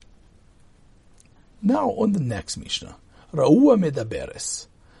Now on the next Mishnah, Ra'ua Medaberes.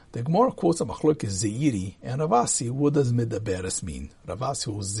 The Gemara quotes a machlokes Zeiri and Ravasi. What does Medaberes mean?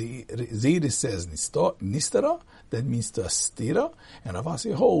 Ravasi, Zeiri says Nistara, that means to astira, and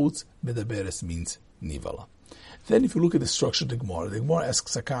Ravasi holds Medaberes means nivala. Then if you look at the structure of the Gemara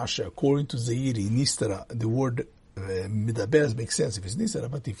asks Akasha, according to Zeiri, Nistara, the word Medaberes makes sense if it's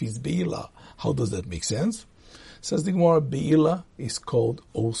Nistara, but if it's Beila, how does that make sense? Says the Gemara, Beila is called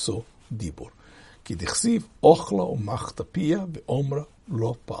also Dibur. Ki dichsiv ochla umachta pia ve'omra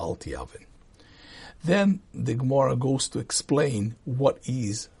lo pa'alti aven. Then the Gemara goes to explain what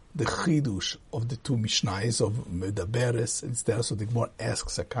is the chidush of the two Mishnayos of Medaberes instead. So the Gemara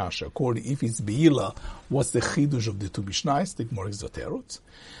asks Akasha, according if it's Beila, what's the chidush of the two Mishnayos? The Gemara is Zoterutz.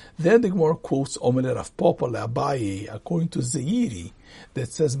 Then the Gemara quotes Omer Rav Papa le'Abaye, according to Zeiri, that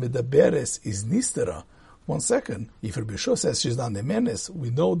says Medaberes is Nistera. 1 second, if Rabbi Yeshua says she's not the menace,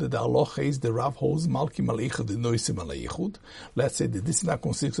 we know that the halacha is the Rav holds Malki Maleichud, the Noisim Maleichud. Let's say that this is not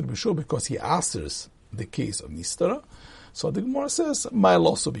considered Rabbi Yeshua because he answers the case of Nistara. So the Gemara says, Ma'al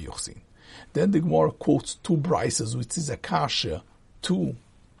also be Yochsin. Then the Gemara quotes two brises, which is a kasha to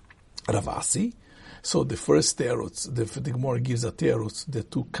Ravasi. So the first terutz, the Gemara gives a terutz, the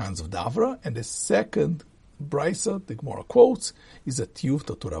two kinds of davra, and the second brisa, the Gemara quotes, is a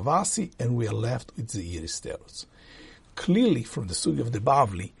tiyufta to Ravasi, and we are left with the Iris terutz. Clearly, from the sugya of the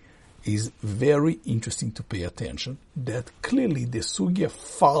Bavli, is very interesting to pay attention, that clearly the sugya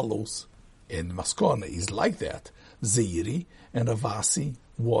follows, and Maskona is like that, Zeiri and Ravasi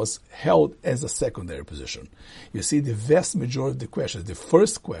was held as a secondary position. You see, the vast majority of the questions, the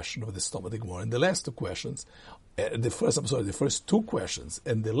first question of the Stomach of the Gemara, and the last two questions, the first two questions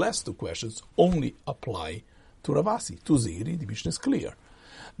and the last two questions only apply to Ravasi. To Zeiri, the Mishnah is clear.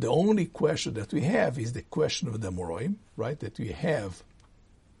 The only question that we have is the question of the Moroim, right, that we have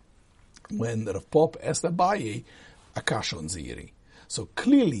when Rav Pop asked Abaye, Akasha on Zeiri. So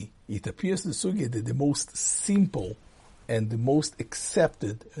clearly, it appears to the Sugya that the most simple and the most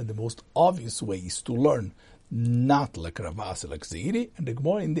accepted and the most obvious way is to learn not like Ravasi, like Zeiri, and the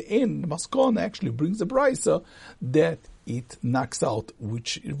Gemara in the end, the Maskon actually brings the brisa that it knocks out,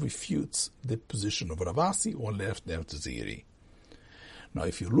 which refutes the position of Ravasi or left them to Zeiri. Now,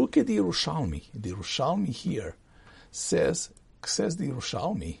 if you look at the Yerushalmi here says the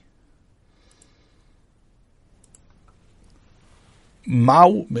Yerushalmi,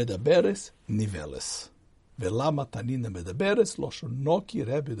 Mau medaberes niveles. Velama tanina medaberes loshonoki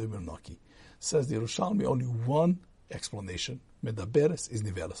Rebbe doimenoki. Says the Yerushalmi, only one explanation. Medaberes is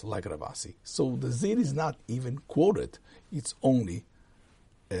niveles, like Ravasi. So the Zeir is not even quoted. It's only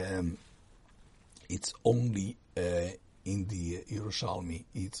in the Yerushalmi.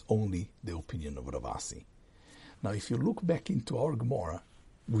 It's only the opinion of Ravasi. Now, if you look back into our Gemara,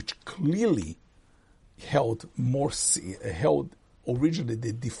 which clearly held originally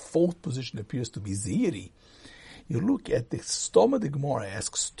the default position appears to be Zeiri, you look at the Stoma the Gemara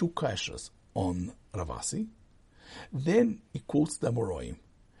asks two questions on Ravasi, then he quotes the Moroim,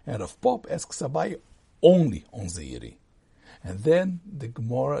 and Rav Pop asks Abaye only on Zeiri, and then the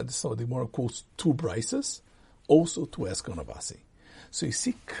Gemara quotes two brises also to ask on Ravasi. So you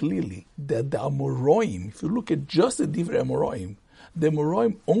see clearly that the Amoroim, if you look at just the Divrei Amoroim, the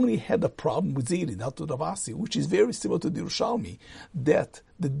Moroim only had a problem with Zeiri, not with Ravasi, which is very similar to the Yerushalmi, that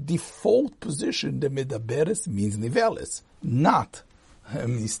the default position, the Medaberes, means Niveles, not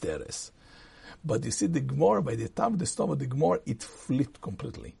Ministeres. But you see the Gemara, by the time of the Stomach of the Gemara, it flipped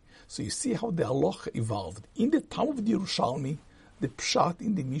completely. So you see how the halacha evolved. In the time of the Yerushalmi, the Pshat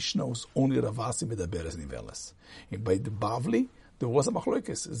in the Mishnah was only Ravasi, Medaberes, Niveles. And by the Bavli, there was a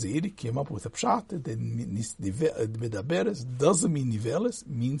machlokes. Zeiri came up with a pshat that Medaberes doesn't mean niveles,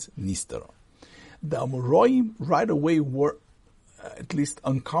 means nistara. The Amoroim right away were at least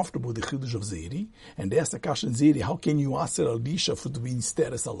uncomfortable with the chidush of Zeiri, and they asked Akash and Zeiri, how can you ask Elisha for to be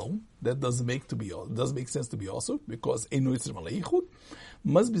nisteres alone? That doesn't make sense to be also, because Eino Yitzrim Aleichud.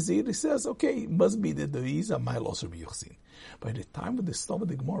 Must be Zeiri says, okay, must be that there is a Ma'al also be Yochsin. By the time of the Stomach of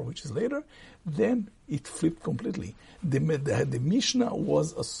the Gemara, which is later, then it flipped completely. The Mishnah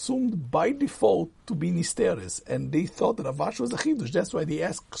was assumed by default to be Nisteres, and they thought that Ravashi was a Chidush. That's why they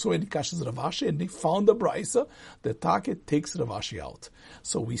asked so many Kashas Ravashi, and they found the Brisa that Taket takes Ravashi out.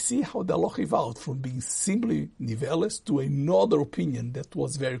 So we see how the halacha evolved from being simply Niveles to another opinion that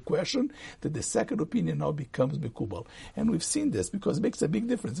was very questioned, that the second opinion now becomes Mekubal. And we've seen this because it makes a big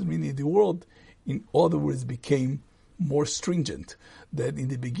difference. I mean, the world, in other words, became more stringent. That in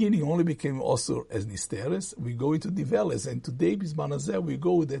the beginning only became also as nisteres. We go into niveles, and today bisman hazeh we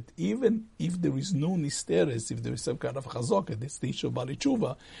go that even if there is no nisteres, if there is some kind of chazaka, the stage of Bali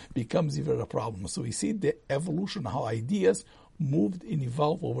Tshuva becomes even a problem. So we see the evolution, how ideas moved and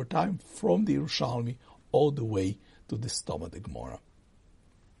evolved over time from the Yerushalmi all the way to the Stoma de Gemara.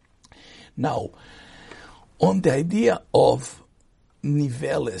 Now, on the idea of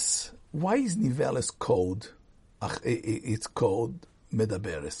niveles, why is niveles called? It's called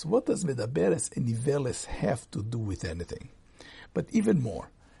medaberes. What does medaberes and niveles have to do with anything? But even more,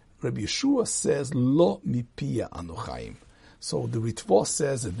 Rabbi Yeshua says lo mipia anochaim. So the Ritva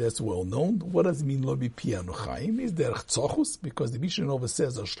says that that's well known. What does it mean lo mipia anochaim? Is there chtzochus? Because the Mishnah Nova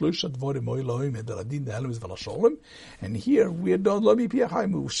says shloisha dvorim oilohim edaradin de'elam v'lasholem. And here we don't lo mipia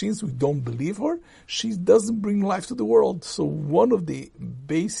anochaim. Since we don't believe her, she doesn't bring life to the world. So one of the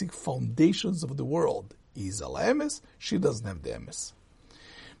basic foundations of the world is al emes. She doesn't have the emes.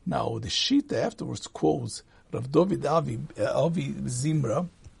 Now the Shita afterwards quotes Rav David Avi Zimra,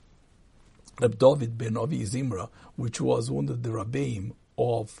 Rav David ben Avi Zimra, which was one of the Rabbeim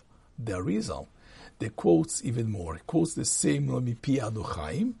of the Arizal. They quotes even more. It quotes the same Lomipi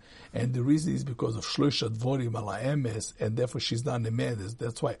Aduchaim, and the reason is because of Shloisha Dvorim ala Emes, and therefore she's not a Medes.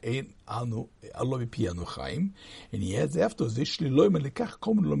 That's why Ein Anu Lomipi Aduchaim. And he adds afterwards, Vishli Loim Lekach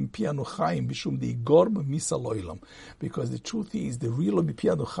Kom Lomipi Aduchaim Bishum the Igorm Misa Loilam. Because the truth is, the real Lomipi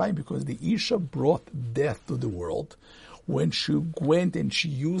Aduchaim, because the Isha brought death to the world when she went and she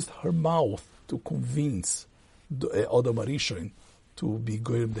used her mouth to convince Adam Arishan to be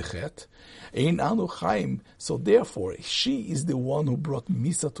goyim dechet. Ein anu chaim. So therefore, she is the one who brought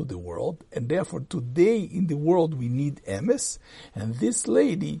Misa to the world, and therefore today in the world we need emes, and this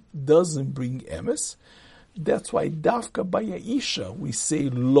lady doesn't bring emes. That's why dafka by Isha we say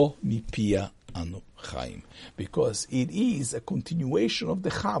lo mipia anu chaim, because it is a continuation of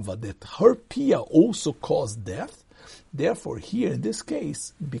the Chava that her pia also caused death. Therefore, here in this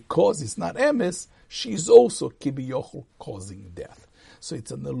case, because it's not emes, she is also kibiyochel causing death. So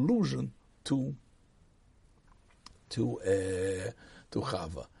it's an allusion to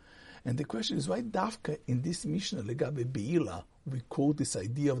Chava. And the question is, why dafka in this Mishnah legabe beila we quote this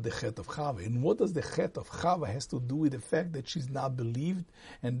idea of the chet of Chava? And what does the chet of Chava has to do with the fact that she's not believed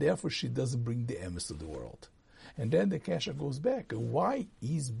and therefore she doesn't bring the emes to the world? And then the kasha goes back. Why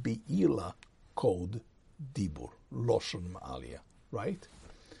is beila called dibur, loshon ma'alia, right?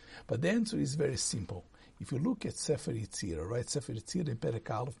 But the answer is very simple. If you look at Sefer Yetzirah, right? Sefer Yetzirah in Perek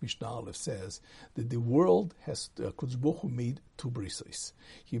Aleph, Mishnah Aleph says that the world has, Kodesh Baruch Hu made two brisos.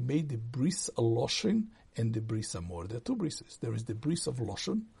 He made the bris Loshon and the bris Amor. There are two brisos. There is the bris of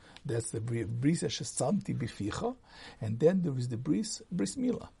Loshon, that's the bris Shesamti Bificha, and then there is the bris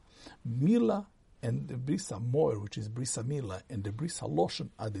Mila. Mila and the bris Amor, which is bris Mila, and the bris Loshon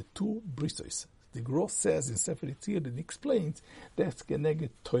are the two brisos. The Gross says in Sefer Yetzirah, and explains that's keneged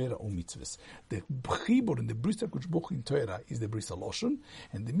Torah or mitzvahs. The chibur in the bris HaKodesh Baruch Hu in Torah is the bris Loshon,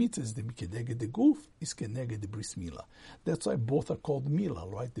 and the mitzvahs, the keneged the guf, is keneged the bris Mila. That's why both are called Mila,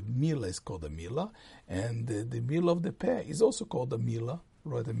 right? The Mila is called a Mila, and the Mila of the Peh is also called a Mila,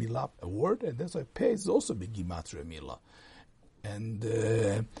 right? A Mila, a word, and that's why Peh is also begimatria Mila. And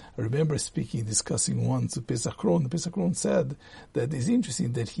I remember discussing once with Pesach Kron. Pesach Kron said that it's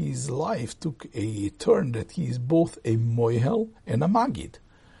interesting that his life took a turn that he is both a moihel and a magid.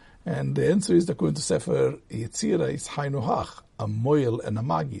 And the answer is, according to Sefer Yetzirah, is Hainu Hach. A moihel and a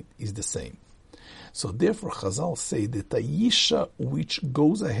magid is the same. So therefore Chazal say that a Yisha which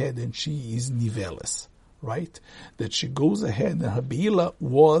goes ahead and she is niveles, right? That she goes ahead and her Beila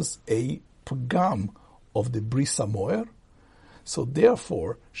was a pagam of the Bris HaMoer. So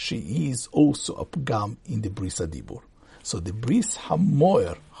therefore, she is also a pagam in the bris adibur. So the bris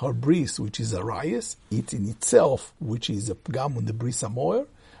hamoer, her bris, which is a rayas, it in itself, which is a pagam on the bris hamoer,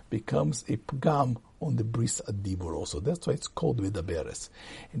 becomes a pagam on the bris adibur also. That's why it's called medaberes.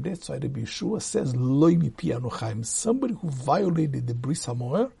 And that's why Rabbi Yeshua says, Loi mipi anochaim, somebody who violated the bris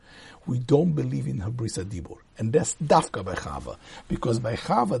hamoer, we don't believe in her bris adibur. And that's dafka by Chava. Because by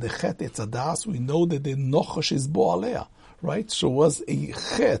Chava, the chet etzadas, we know that the nochosh is bo alea. Right? So was a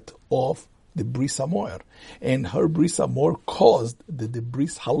chet of the bris hamoer. And her bris hamoer caused that the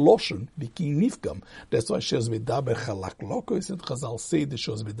bris haloshon became nifgam. That's why she was medaber chalak lokos, and Chazal say that she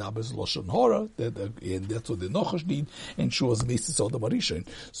was medaber loshon hora, and that's what the nochosh did, and she was mesis Adam Arishan.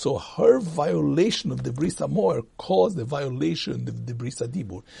 So her violation of the bris hamoer caused the violation of the bris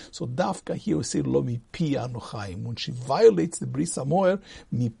adibur. So dafka here we say lo mipia anochaim. When she violates the bris hamoer,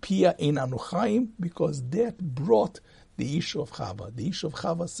 mipia ein anochaim, because that brought the issue of Chava. The issue of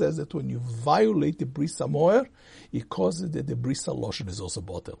Chava says that when you violate the Bris HaMoer, it causes that the Bris HaLoshen is also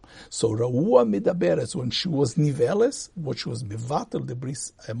bottled. So Ra'ua Medaberes, when she was Niveles, when she was Mevatel, the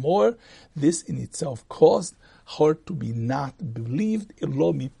Bris HaMoer, this in itself caused her to be not believed.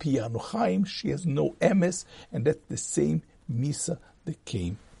 Elo mi pi anochaim, she has no emes, and that's the same Misa that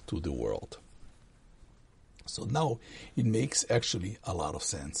came to the world. So now it makes actually a lot of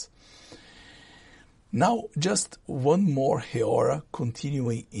sense. Now, just one more heora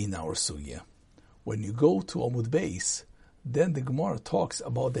continuing in our sugya. When you go to Amud Beis, then the Gemara talks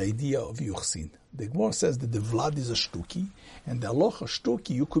about the idea of Yuchsin. The Gemara says that the Vlad is a shtuki, and the aloha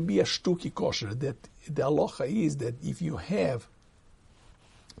shtuki, you could be a shtuki kosher. That the aloha is that if you have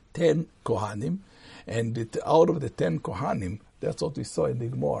 10 kohanim, and out of the 10 kohanim, that's what we saw in the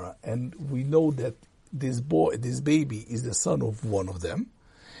Gemara, and we know that this baby is the son of one of them.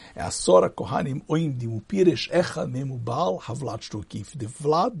 If the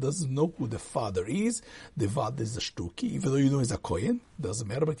Vlad doesn't know who the father is, the Vlad is a shtuki, even though you know he's a kohen, doesn't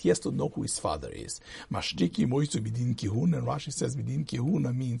matter, but he has to know who his father is. Mashtiki moizu bidin kihuna, and Rashi says bidin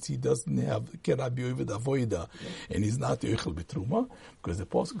kihuna means he doesn't have kerabi oived avoida, and he's not yoichel betruma, because the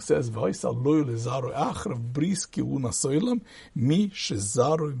pasuk says v'oisa lo lezaru achrav bris kihuna soilam mi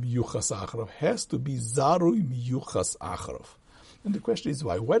shezaru miyuchas achrav, has to be zaru miyuchas achrav. And the question is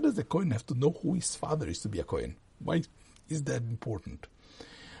why? Why does the Kohen have to know who his father is to be a Kohen? Why is that important?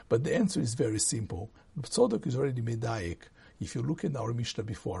 But the answer is very simple. Tzodok is already medayik. If you look at our Mishnah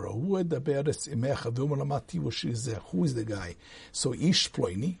before, who is the guy? So Ish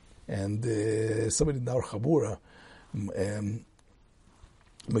Ploini, and somebody in our Chabura,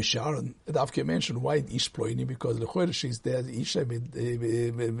 Moshe Aaron, Davke mentioned why Ish Ploini, because the she's there, Isha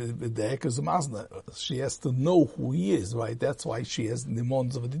she has to know who he is, right? That's why she has the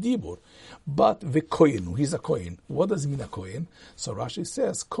mons of the Dibur. But the Kohen, he's a Kohen. What does it mean a Kohen? So Rashi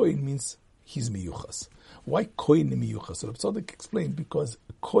says Kohen means he's miyuchas. Why Kohen miyuchas? So Tzadok explained, because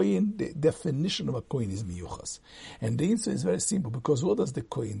Kohen, the definition of a Kohen is miyuchas. And the answer is very simple, because what does the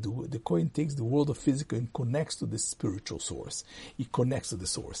Kohen do? The Kohen takes the world of physical and connects to the spiritual source. He connects to the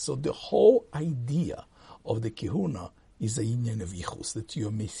source. So the whole idea of the Kehuna is a union of ichus, that you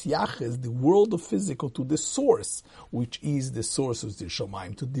mesiaches the world of physical to the source, which is the source of the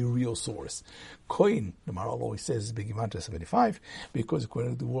Shomayim, to the real source. Kohen, the Maharal always says, Begimantah 75, because it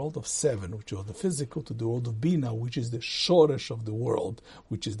connects the world of 7, which is the physical, to the world of Bina, which is the shoresh of the world,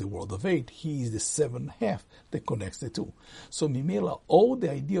 which is the world of 8. He is the 7.5 that connects the two. So Mimela, all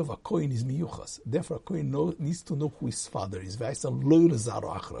the idea of a Kohen is miyuchas. Therefore, a Kohen needs to know who his father is.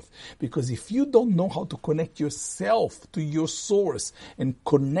 Because if you don't know how to connect yourself to your source and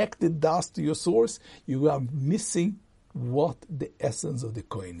connect the dots to your source, you are missing what the essence of the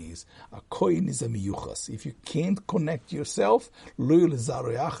Kohen is. A Kohen is a miyuchas. If you can't connect yourself,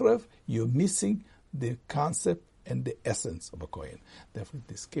 you're missing the concept and the essence of a Kohen. Therefore, in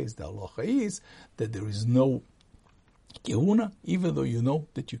this case, the halacha is that there is no kehuna, even though you know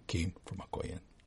that you came from a Kohen.